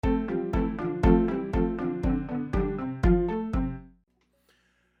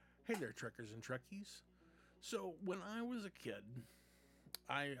there, Trekkers and Trekkies. So, when I was a kid,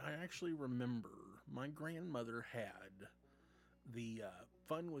 I actually remember my grandmother had the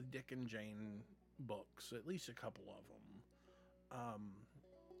Fun with Dick and Jane books, at least a couple of them.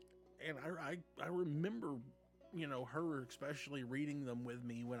 And I remember, her especially reading them with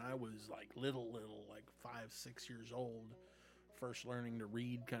me when I was like little, like 5, 6 years old, first learning to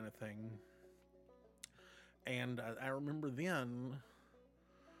read kind of thing. And I remember then,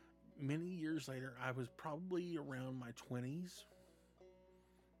 many years later, I was probably around my 20s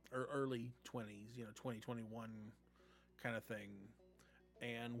or early 20s, 2021 kind of thing,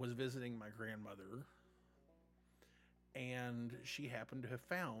 and was visiting my grandmother. And she happened to have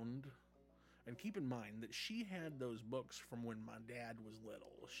found, and keep in mind that she had those books from when my dad was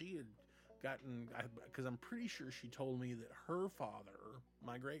little. She had gotten, because I'm pretty sure she told me that her father,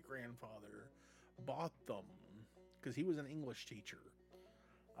 my great grandfather, bought them because he was an English teacher.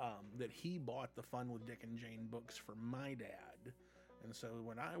 That he bought the Fun with Dick and Jane books for my dad. And so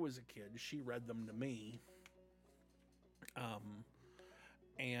when I was a kid, she read them to me.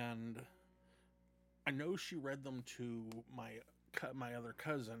 And I know she read them to my other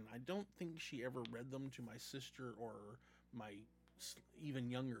cousin. I don't think she ever read them to my sister or my even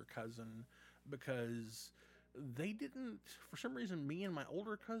younger cousin, because they didn't, for some reason, me and my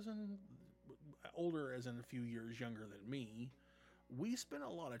older cousin, older as in a few years younger than me, we spent a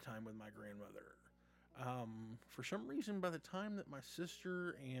lot of time with my grandmother. For some reason, by the time that my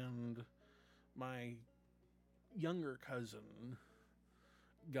sister and my younger cousin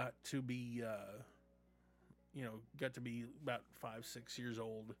got to be, got to be about 5, 6 years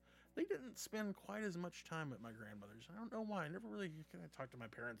old, they didn't spend quite as much time at my grandmother's. I don't know why. I never really kind of talked to my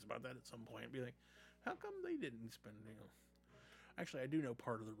parents about that at some point. Be like, how come they didn't spend, Actually, I do know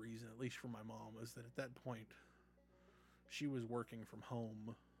part of the reason, at least for my mom, is that at that point, she was working from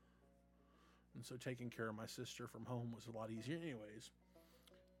home. And so taking care of my sister from home was a lot easier. Anyways,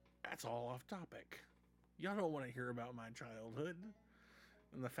 that's all off topic. Y'all don't want to hear about my childhood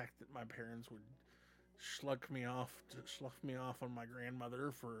and the fact that my parents would slough me off on my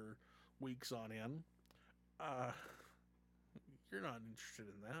grandmother for weeks on end. You're not interested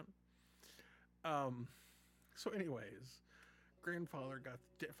in that. So anyways, grandfather got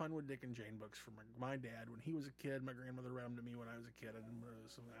the Fun with Dick and Jane books for my dad when he was a kid. My grandmother read them to me when I was a kid.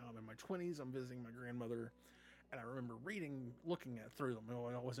 So now I'm in my 20s. I'm visiting my grandmother, and I remember looking through them.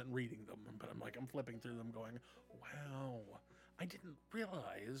 I wasn't reading them, but I'm flipping through them going, wow, I didn't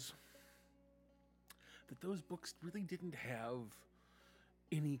realize that those books really didn't have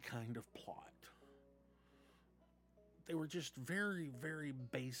any kind of plot. They were just very, very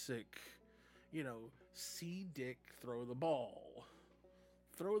basic, see Dick throw the ball.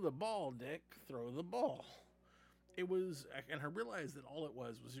 Throw the ball, Dick, throw the ball. It was, and I realized that all it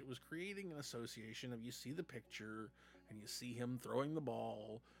was it was creating an association of, you see the picture and you see him throwing the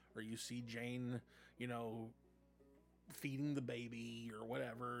ball, or you see Jane, feeding the baby or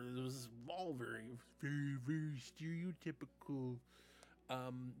whatever. It was all very, very, very stereotypical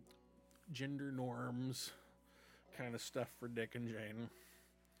gender norms kind of stuff for Dick and Jane.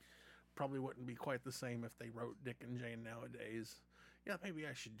 Probably wouldn't be quite the same if they wrote Dick and Jane nowadays. Yeah, maybe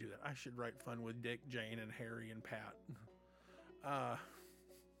I should do that. I should write Fun with Dick, Jane, and Harry and Pat.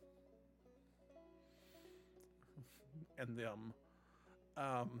 And them.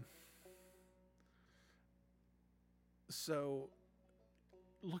 So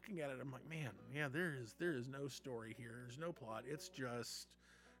looking at it, I'm like, man, yeah, there is no story here. There's no plot. It's just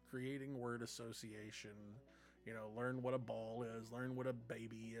creating word association. Learn what a ball is, learn what a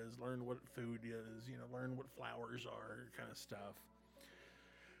baby is, learn what food is, learn what flowers are, kind of stuff.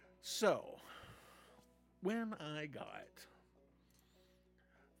 So, when I got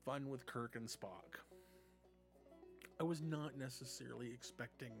Fun with Kirk and Spock, I was not necessarily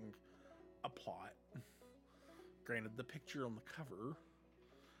expecting a plot. Granted, the picture on the cover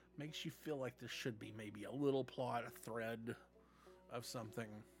makes you feel like there should be maybe a little plot, a thread of something,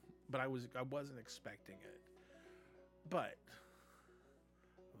 but I wasn't expecting it. But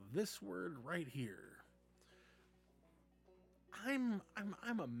this word right here, I'm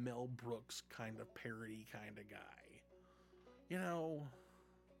a Mel Brooks kind of parody kind of guy.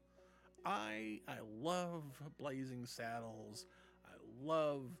 I love Blazing Saddles. I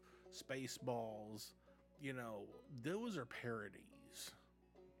love Spaceballs. Those are parodies.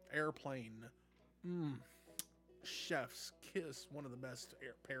 Airplane, Chef's Kiss, one of the best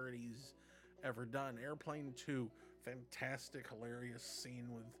parodies ever done. Airplane 2, fantastic, hilarious scene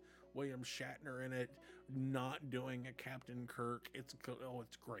with William Shatner in it, not doing a Captain Kirk. It's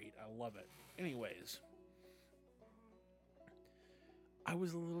great. I love it. Anyways, I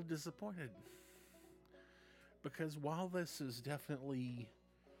was a little disappointed because while this is definitely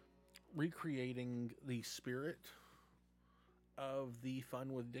recreating the spirit of the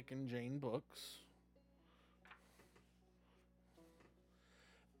Fun with Dick and Jane books,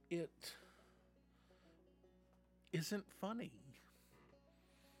 it isn't funny.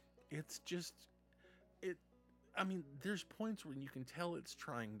 It's just, it, I mean, there's points where you can tell it's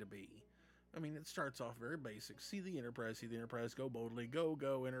trying to be. I mean, it starts off very basic. See the Enterprise, go boldly, go,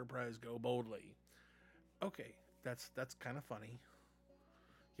 Enterprise, go boldly. Okay, that's kind of funny.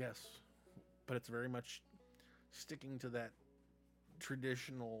 Yes, but it's very much sticking to that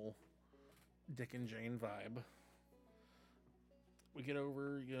traditional Dick and Jane vibe. We get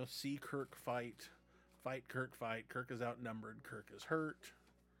over, see Kirk fight Kirk fight. Kirk is outnumbered. Kirk is hurt.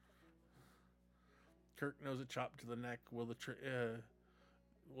 Kirk knows a chop to the neck will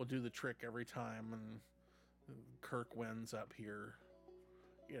do the trick every time, and Kirk wins up here.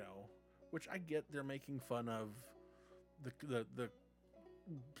 Which I get. They're making fun of the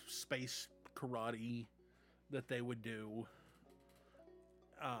space karate that they would do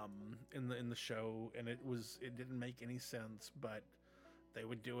in the show, and it didn't make any sense, but they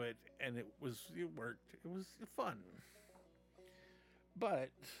would do it, and it worked. It was fun.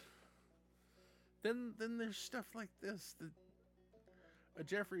 But then there's stuff like this that a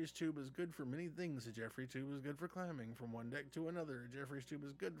Jefferies tube is good for many things. A Jefferies tube is good for climbing from one deck to another. A Jefferies tube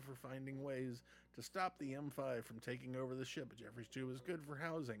is good for finding ways to stop the M5 from taking over the ship. A Jefferies tube is good for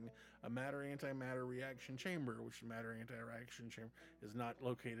housing a matter-antimatter reaction chamber, which the matter-anti-reaction chamber is not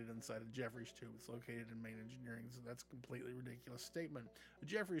located inside a Jefferies tube. It's located in main engineering, so that's a completely ridiculous statement. A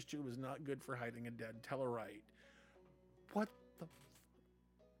Jefferies tube is not good for hiding a dead Tellarite. What the...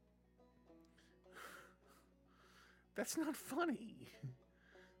 That's not funny.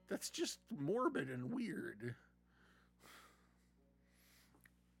 That's just morbid and weird.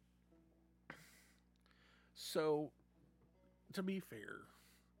 So, to be fair,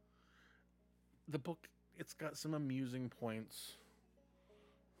 the book, it's got some amusing points.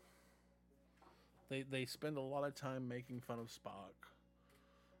 They spend a lot of time making fun of Spock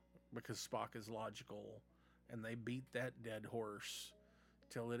because Spock is logical, and they beat that dead horse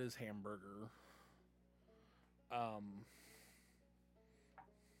till it is hamburger.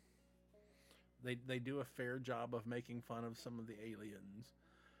 They do a fair job of making fun of some of the aliens,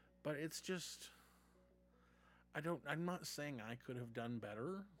 but it's just, I'm not saying I could have done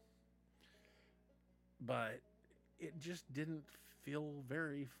better, but it just didn't feel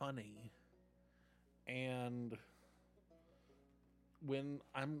very funny. And when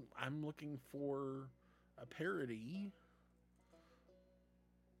I'm looking for a parody,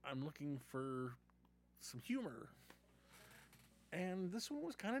 I'm looking for some humor, and this one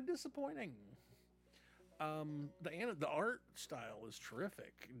was kind of disappointing. The art style is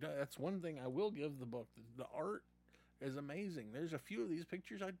terrific. That's one thing I will give the book. The art is amazing. There's a few of these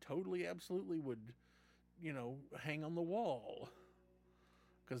pictures I totally, absolutely would, hang on the wall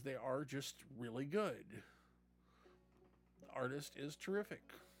because they are just really good. The artist is terrific,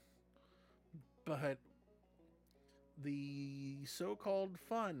 but the so-called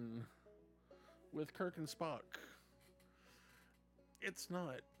fun with Kirk and Spock, it's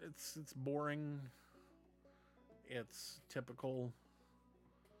not. It's boring. It's typical.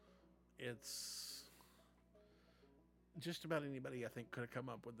 It's just about anybody I think could have come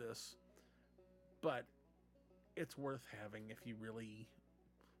up with this, but it's worth having if you really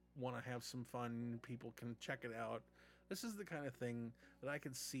want to have some fun. People can check it out. This is the kind of thing that I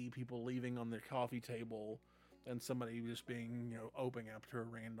could see people leaving on their coffee table and somebody just being, opening up to a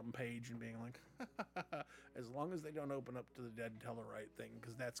random page and being like, as long as they don't open up to the dead Tellarite thing,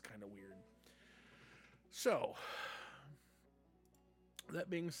 because that's kind of weird. So, that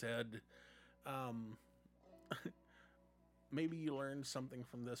being said, maybe you learned something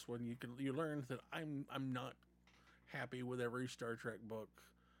from this one. You learned that I'm not happy with every Star Trek book,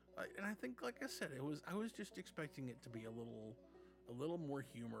 and I think, like I said, I was just expecting it to be a little more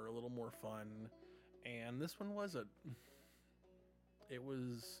humor, a little more fun, and this one wasn't. It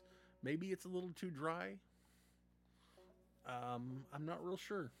was, maybe it's a little too dry. I'm not real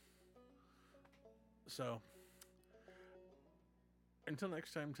sure. So, until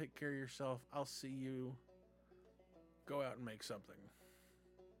next time, take care of yourself. I'll see you. Go out and make something.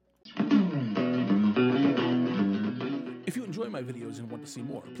 If you enjoy my videos and want to see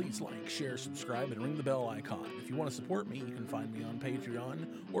more, please like, share, subscribe, and ring the bell icon. If you want to support me, you can find me on Patreon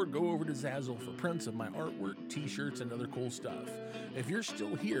or go over to Zazzle for prints of my artwork, t-shirts, and other cool stuff. If you're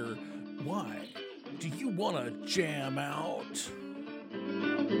still here, why? Do you want to jam out?